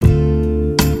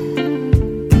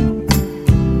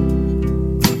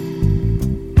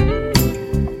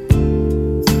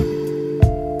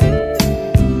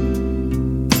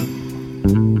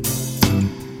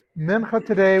Mincha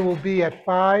today will be at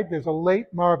 5. There's a late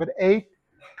Marv at 8.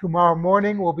 Tomorrow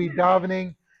morning we'll be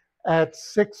davening at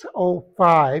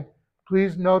 6:05.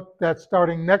 Please note that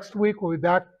starting next week we'll be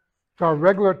back to our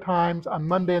regular times on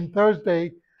Monday and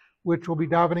Thursday, which will be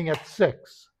davening at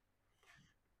 6.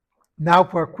 Now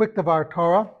for a quick Devar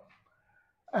Torah.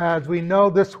 As we know,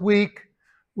 this week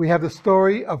we have the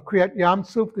story of Kriyat Yam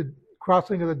Suf, the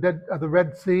crossing of the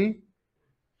Red Sea.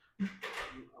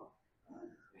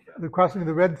 The crossing of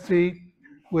the Red Sea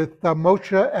with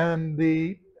Moshe and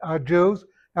the Jews.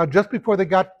 Now, just before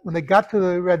when they got to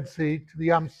the Red Sea, to the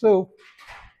Yam Suf,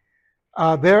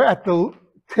 they're at the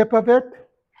tip of it.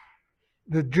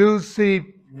 The Jews see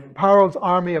Paro's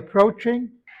army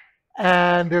approaching,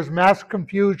 and there's mass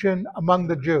confusion among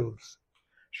the Jews.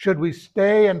 Should we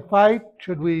stay and fight?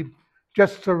 Should we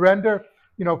just surrender?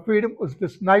 You know, freedom was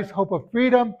this nice hope of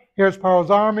freedom. Here's Paro's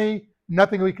army,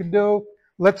 nothing we can do.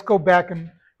 Let's go back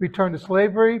and return to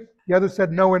slavery. The others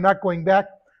said, no, we're not going back.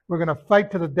 We're going to fight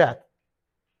to the death.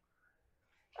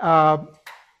 And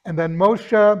then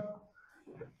Moshe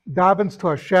davens to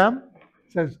Hashem,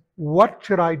 says, what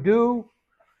should I do?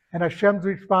 And Hashem's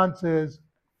response is,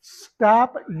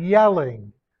 stop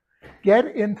yelling.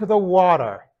 Get into the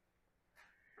water.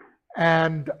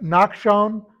 And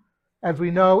Nachshon, as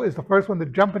we know, is the first one to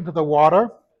jump into the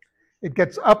water. It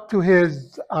gets up to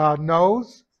his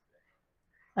nose,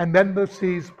 and then the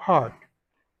seas part.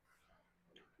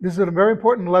 This is a very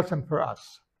important lesson for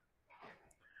us.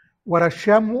 What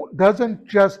Hashem doesn't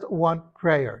just want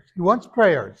prayers. He wants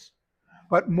prayers,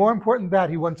 but more important than that,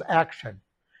 he wants action.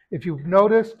 If you've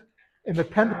noticed, in the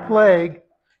 10th plague,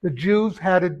 the Jews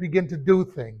had to begin to do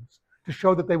things to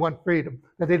show that they want freedom,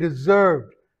 that they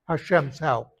deserved Hashem's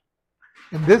help.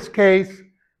 In this case,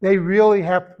 they really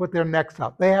have to put their necks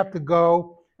out. They have to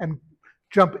go and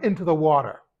jump into the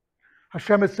water.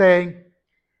 Hashem is saying,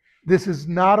 this is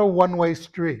not a one-way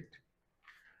street.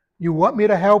 You want me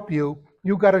to help you,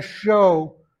 you got to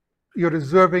show you're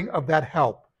deserving of that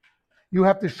help. You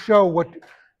have to show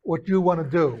what you want to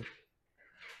do.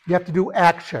 You have to do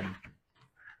action.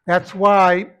 That's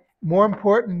why, more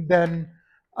important than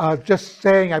just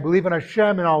saying, I believe in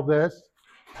Hashem and all this,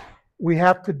 we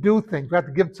have to do things. We have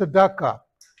to give tzedakah.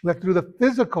 We have to do the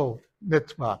physical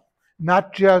mitzvah,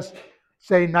 not just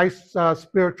say nice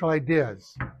spiritual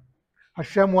ideas.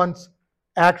 Hashem wants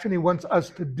action. He wants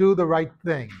us to do the right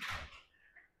thing.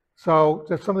 So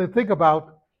just something to think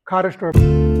about. Kaddish.